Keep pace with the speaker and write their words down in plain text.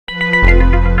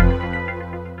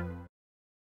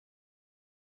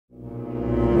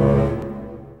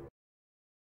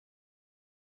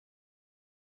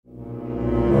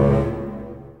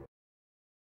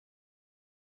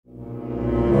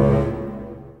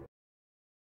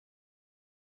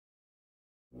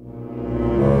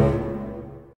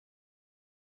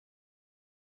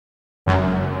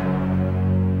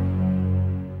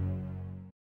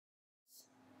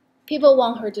People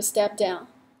want her to step down.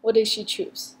 What did she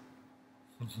choose?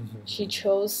 She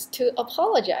chose to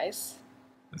apologize.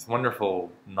 This wonderful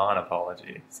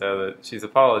non-apology. So that she's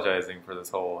apologizing for this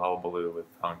whole hullabaloo with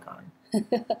Hong Kong.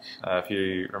 If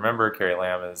you remember, Carrie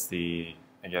Lam is the,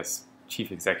 I guess,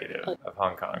 chief executive of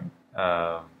Hong Kong.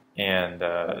 And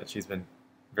she's been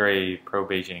very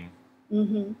pro-Beijing,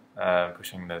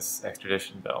 pushing this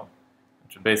extradition bill,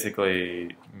 which would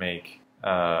basically make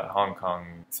Hong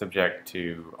Kong subject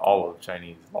to all of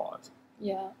Chinese laws.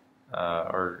 Yeah.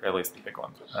 Or at least the big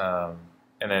ones.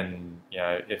 And then,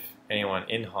 if anyone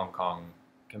in Hong Kong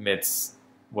commits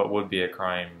what would be a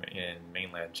crime in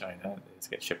mainland China, it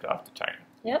gets shipped off to China.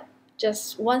 Yep.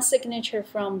 Just one signature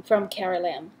from Carrie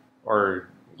Lam. Or,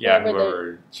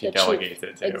 whoever she delegates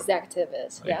it to. Executive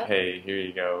is, like, hey, here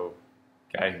you go,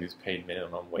 guy who's paid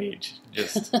minimum wage.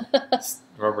 Just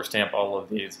rubber stamp all of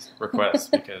these requests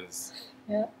because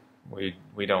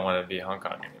we don't want to be Hong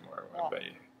Kong anymore. We want to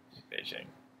be Beijing.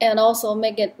 And also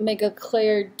make a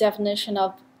clear definition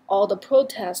of all the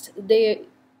protests.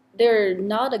 They're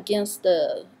not against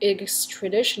the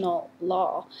extraditional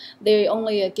law. They're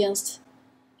only against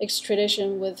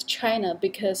extradition with China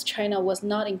because China was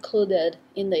not included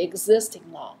in the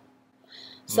existing law.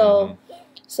 So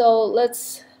so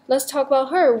let's talk about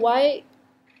her. Why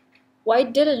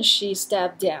didn't she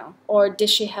step down, or did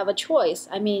she have a choice?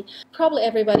 I mean, probably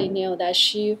everybody knew that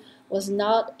she was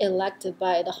not elected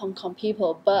by the Hong Kong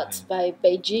people, but by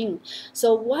Beijing.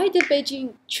 So why did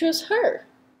Beijing choose her?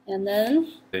 And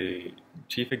then the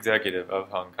chief executive of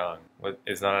Hong Kong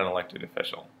is not an elected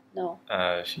official. No.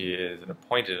 She is an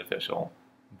appointed official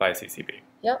by CCP.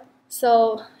 Yep.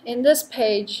 So in this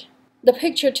page, the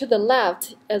picture to the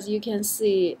left, as you can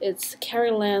see, it's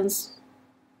Carrie Lam's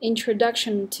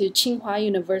introduction to Tsinghua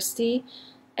University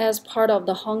as part of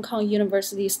the Hong Kong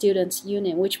University Students'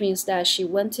 Union, which means that she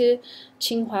went to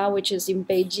Tsinghua, which is in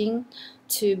Beijing,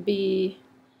 to be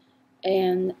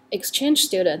an exchange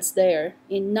student there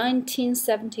in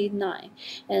 1979.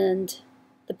 And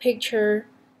the picture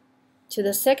to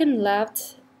the second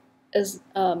left is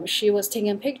she was taking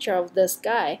a picture of this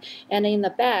guy, and in the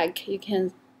back you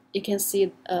can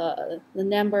see the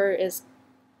number is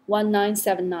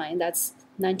 1979. That's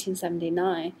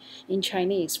 1979 in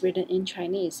Chinese, written in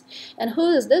Chinese. And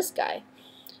who is this guy?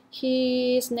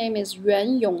 His name is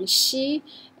Jianying,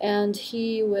 and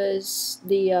he was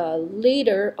the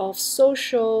leader of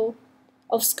School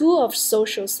of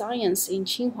Social Science in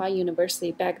Tsinghua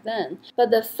University back then. But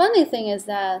the funny thing is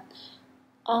that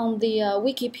on the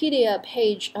Wikipedia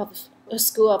page of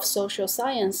School of Social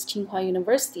Science, Tsinghua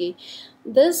University,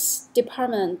 this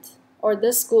department or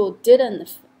this school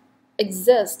didn't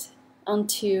exist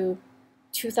until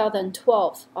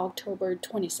 2012, October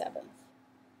 27th.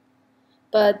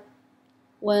 But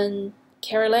when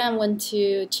Carrie Lam went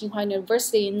to Tsinghua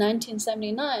University in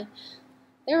 1979,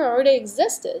 they already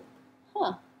existed.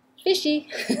 Huh, fishy.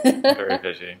 Very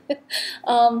fishy.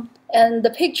 And the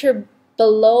picture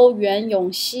below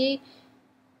Jianying,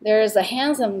 there is a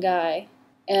handsome guy,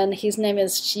 and his name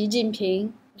is Xi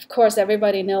Jinping. Of course,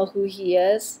 everybody knows who he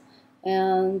is.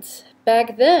 And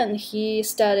back then, he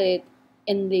studied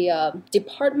in the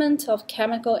Department of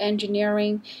Chemical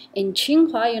Engineering in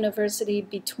Tsinghua University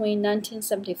between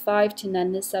 1975 to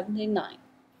 1979.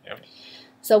 Yep.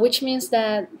 So which means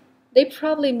that they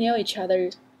probably knew each other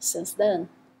since then,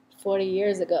 40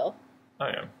 years ago. Oh,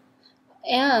 yeah.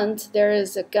 And there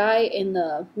is a guy in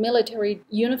the military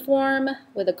uniform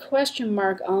with a question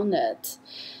mark on it.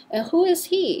 And who is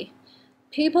he?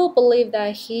 People believe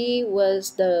that he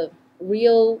was the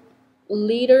real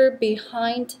leader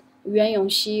behind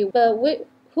Jianying, but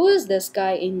who is this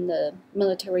guy in the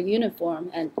military uniform?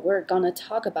 And we're gonna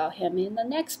talk about him in the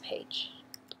next page.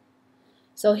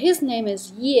 So his name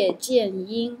is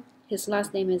Jianying. His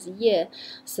last name is Ye.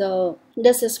 So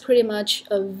this is pretty much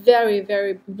a very,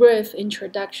 very brief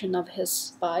introduction of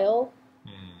his bio.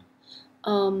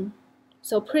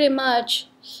 So pretty much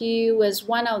he was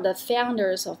one of the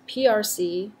founders of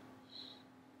PRC.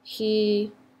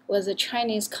 He was a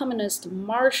Chinese Communist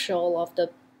Marshal of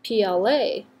the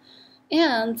PLA.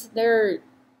 And there are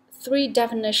three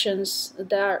definitions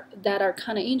that are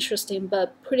kind of interesting,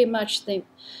 but pretty much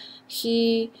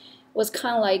he was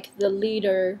kind of like the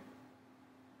leader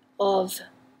of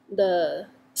the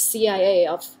CIA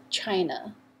of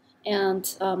China. And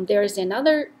there is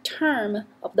another term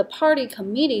of the party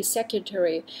committee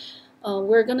secretary.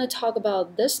 We're going to talk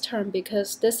about this term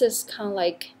because this is kind of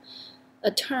like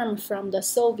a term from the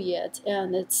Soviet,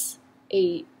 and it's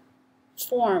a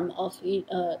form of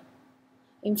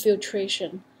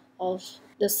infiltration of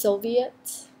the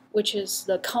Soviet, which is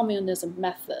the communism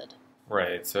method.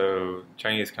 Right. So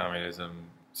Chinese communism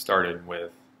started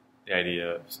with the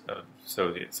idea of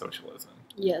Soviet socialism.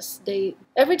 Yes, they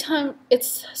every time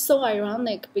it's so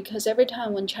ironic because every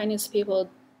time when Chinese people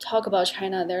talk about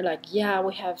China, they're like, yeah,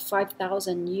 we have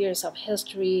 5,000 years of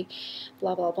history,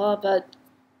 blah blah blah. But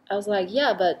I was like,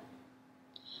 yeah, but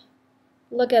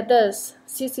look at this.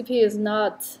 CCP is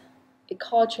not a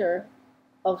culture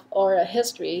of or a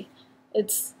history.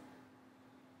 It's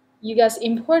you guys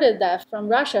imported that from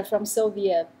Russia, from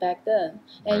Soviet back then,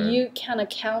 and Right. you kind of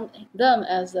count them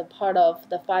as a part of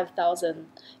the 5,000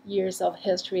 years of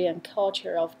history and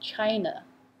culture of China.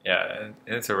 Yeah, and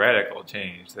it's a radical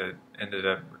change that ended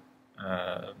up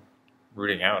uh,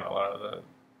 rooting out a lot of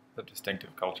the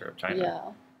distinctive culture of China.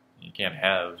 Yeah. You can't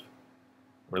have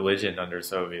religion under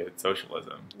Soviet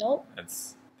socialism. Nope.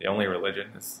 It's the only religion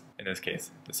is, in this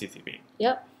case, the CCP.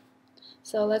 Yep.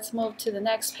 So let's move to the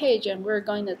next page and we're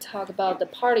going to talk about the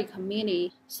party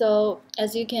committee. So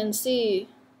as you can see,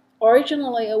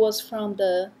 originally it was from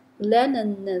the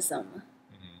Leninism,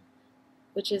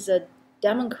 which is a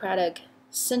democratic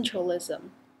centralism.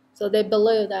 So they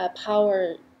believe that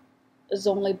power is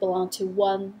only belong to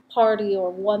one party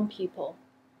or one people.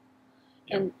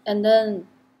 Yep. And then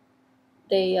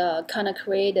they kind of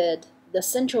created the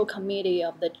Central Committee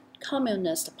of the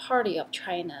Communist Party of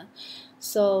China.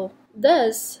 So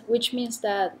this, which means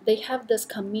that they have this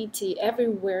committee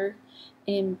everywhere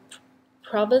in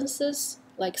provinces,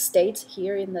 like states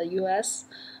here in the U.S.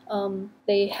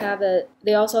 They have it.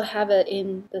 They also have it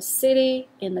in the city,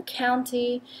 in the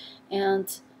county,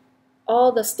 and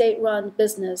all the state-run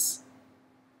business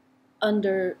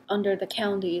under the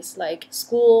counties, like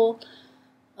school,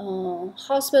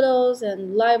 hospitals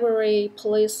and library,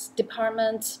 police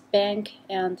departments, bank,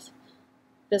 and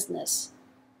business,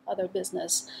 other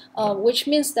business. Which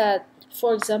means that,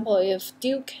 for example, if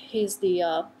Duke is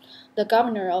the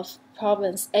governor of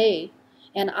province A,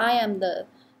 and I am the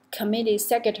committee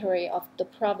secretary of the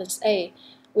province A,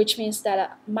 which means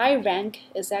that my rank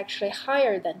is actually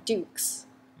higher than Duke's.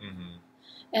 Mm-hmm.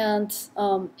 And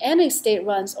any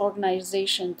state-run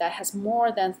organization that has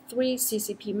more than 3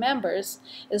 CCP members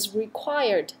is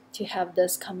required to have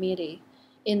this committee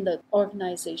in the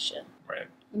organization. Right.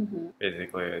 Mm-hmm.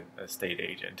 Basically, a state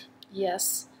agent.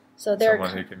 Yes. So they're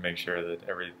someone who can make sure that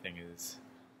everything is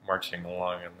marching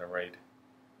along in the right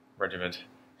regiment.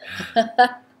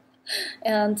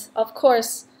 And of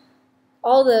course,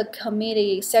 all the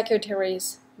committee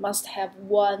secretaries must have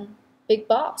one big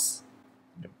boss.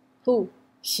 Yep. Who?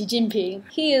 Xi Jinping.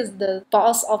 He is the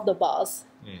boss of the boss.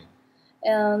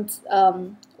 And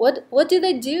what do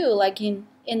they do? Like in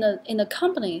a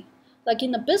company, like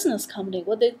in a business company,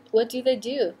 what do they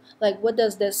do? Like what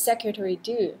does the secretary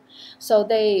do? So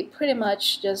they pretty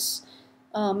much just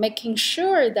making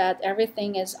sure that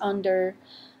everything is under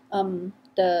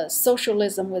the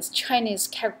socialism with Chinese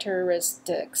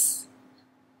characteristics.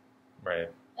 Right.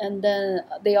 And then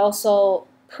they also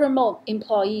promote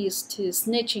employees to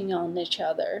snitching on each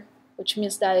other, which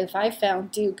means that if I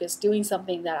found Duke is doing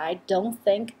something that I don't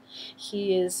think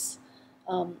he is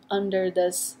under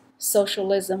this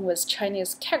socialism with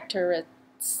Chinese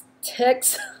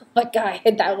characteristics, my God, I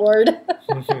hate that word,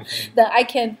 then I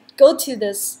can go to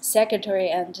this secretary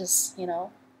and just,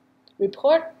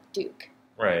 report Duke.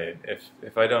 Right.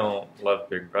 If I don't love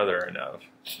Big Brother enough,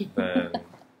 then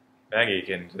Maggie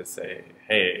can just say,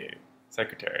 "Hey,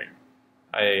 secretary,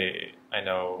 I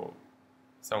know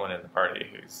someone in the party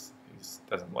who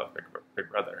doesn't love Big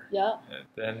Brother." Yeah. And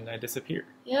then I disappear.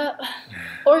 Yeah.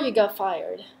 Or you got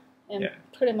fired and Yeah.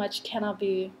 pretty much cannot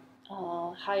be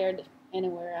hired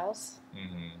anywhere else.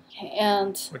 Mm-hmm.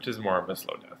 And which is more of a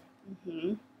slow death.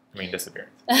 Mm-hmm. I mean,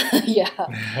 disappearance. Yeah.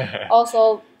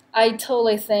 Also, I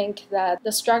totally think that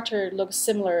the structure looks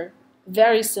similar,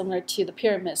 very similar to the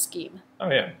pyramid scheme. Oh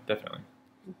yeah, definitely.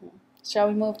 Mm-hmm. Shall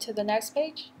we move to the next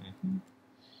page? Mm-hmm.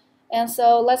 And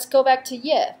so let's go back to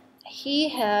Ye. He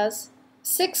has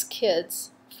 6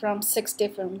 kids from 6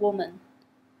 different women.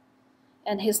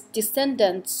 And his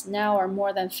descendants now are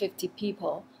more than 50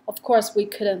 people. Of course, we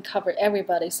couldn't cover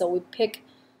everybody, so we pick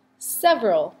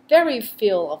several, very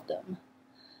few of them.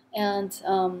 And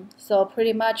so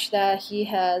pretty much that he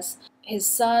has his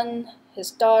son, his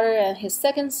daughter, and his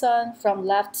second son from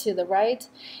left to the right.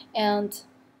 And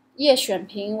Ye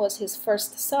Xuanping was his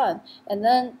first son. And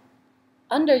then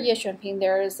under Ye Xuanping,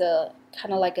 there is a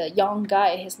kind of like a young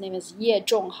guy. His name is Ye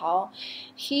Zhonghao.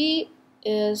 He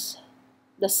is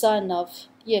the son of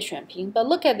Ye Xuanping. But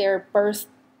look at their birth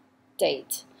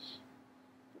date.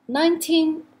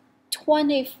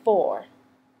 1924.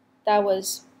 That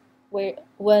was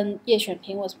when Ye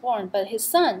Xuanping was born. But his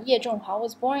son, Ye Zhonghao,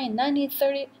 was born in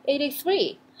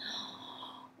 1983.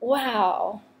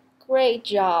 Wow, great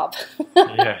job.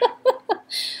 Yeah.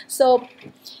 So,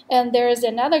 and there is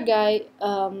another guy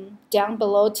down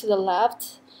below to the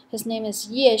left. His name is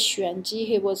Ye Xuanji.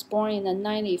 He was born in the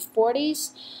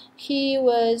 1940s. He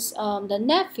was the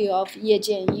nephew of Ye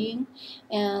Jianying,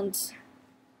 and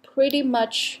pretty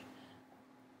much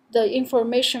the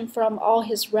information from all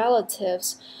his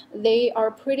relatives, they are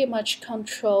pretty much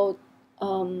controlled.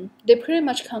 They pretty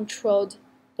much controlled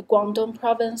the Guangdong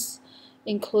province,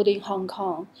 including Hong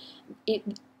Kong.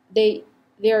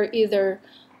 They're either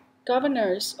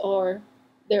governors or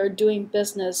they're doing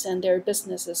business and their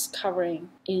business is covering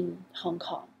in Hong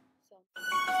Kong.